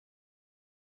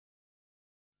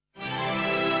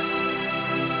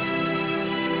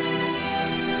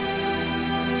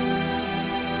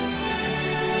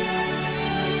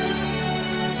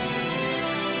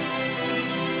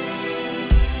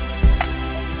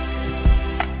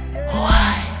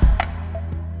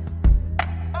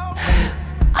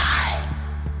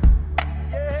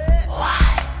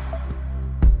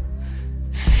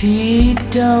Feet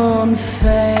don't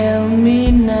fail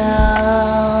me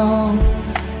now.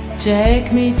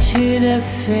 Take me to the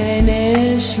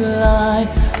finish line.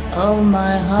 Oh,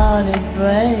 my heart, it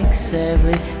breaks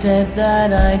every step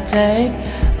that I take,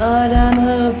 but I'm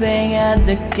hoping at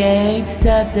the gates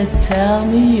that they tell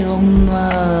me you're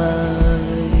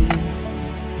mine.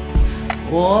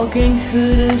 Walking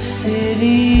through the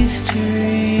city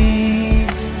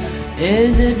streets,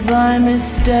 is it by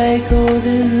mistake or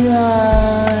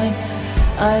design?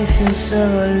 I feel so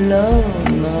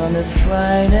alone on a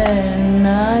Friday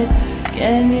night.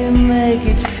 Can you make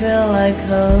it feel like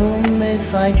home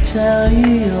if I tell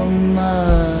you you're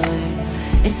mine?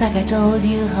 It's like I told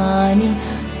you, honey,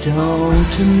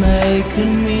 don't make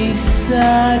me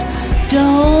sad,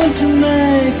 don't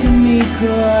make me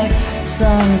cry.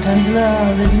 Sometimes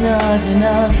love is not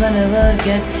enough and the road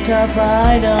gets tough,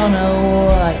 I don't know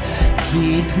why.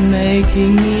 Keep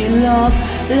making me laugh,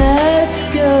 let's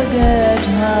go get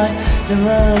high. The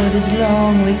road is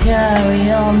long, we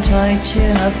carry on, try to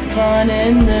have fun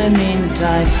in the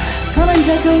meantime. Come and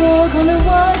take a walk on the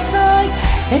wild side,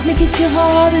 let me kiss your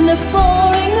heart in the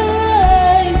pouring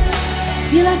rain.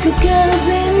 You're like a girl's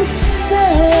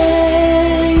insane.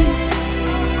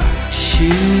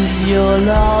 Choose your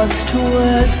last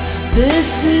words,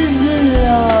 this is the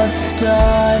last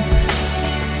time.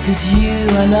 'Cause you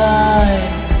and I,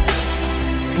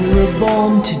 we were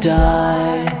born to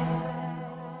die.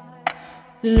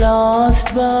 Lost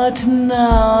but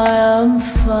now I am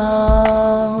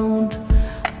found.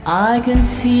 I can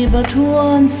see but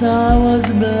once I was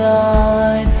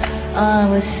blind. I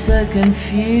was so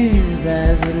confused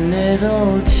as a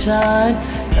little child.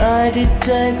 Tried to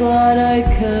take what I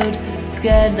could,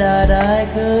 scared that I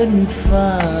couldn't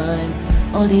find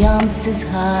all the answers,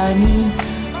 honey.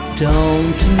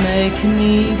 Don't make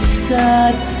me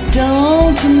sad,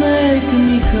 don't make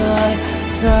me cry.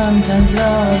 Sometimes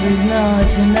love is not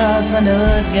enough and the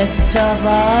road gets tough,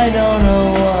 I don't know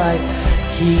why.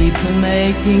 Keep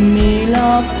making me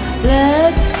laugh,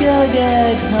 let's go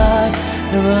get high.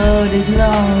 The road is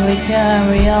long, we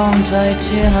carry on, try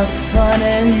to have fun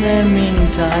in the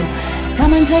meantime.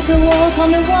 Come and take a walk on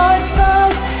the wild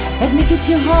side, let me kiss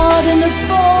your heart in the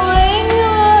pouring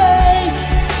rain.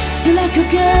 You're like a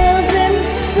girl's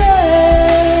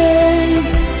insane.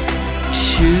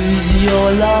 Choose your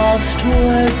last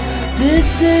words, this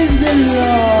is the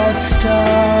last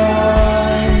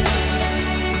time.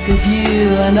 'Cause you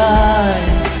and I,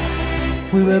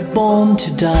 we were born to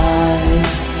die.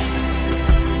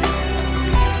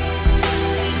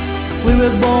 We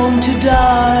were born to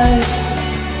die.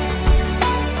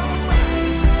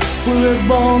 We were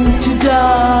born to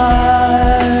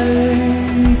die.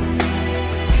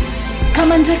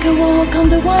 Come and take a walk on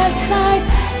the wild side,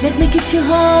 let me kiss your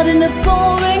heart in the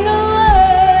pouring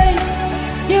rain.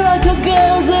 You're like a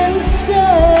girl's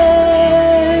insane.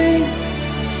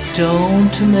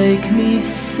 Don't make me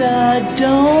sad,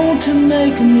 don't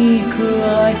make me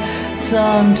cry.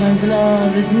 Sometimes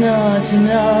love is not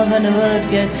enough and the road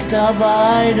gets tough,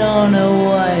 I don't know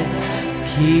why.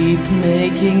 Keep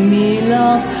making me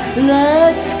laugh,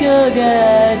 let's go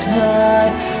get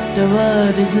high. The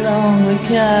road is long, we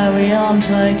carry on,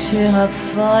 try to have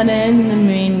fun in the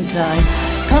meantime.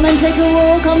 Come and take a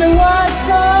walk on the wild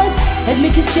side, let me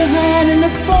kiss your hand in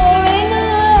the pouring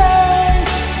rain.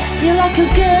 You're like a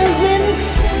girl's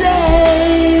insane.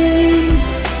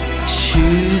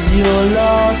 Choose your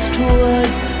last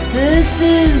words, this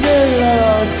is the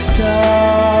last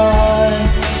time.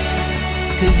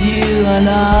 'Cause you and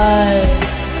I,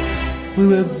 we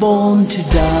were born to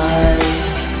die.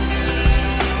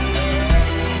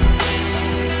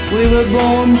 We were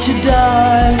born to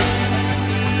die.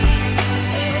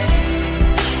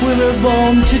 We were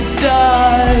born to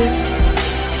die.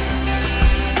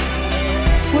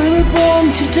 We were born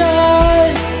to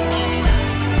die.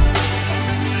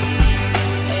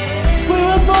 We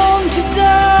were born to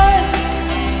die.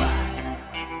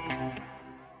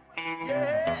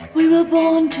 We were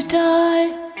born to die.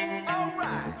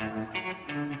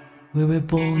 We were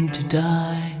born to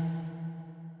die.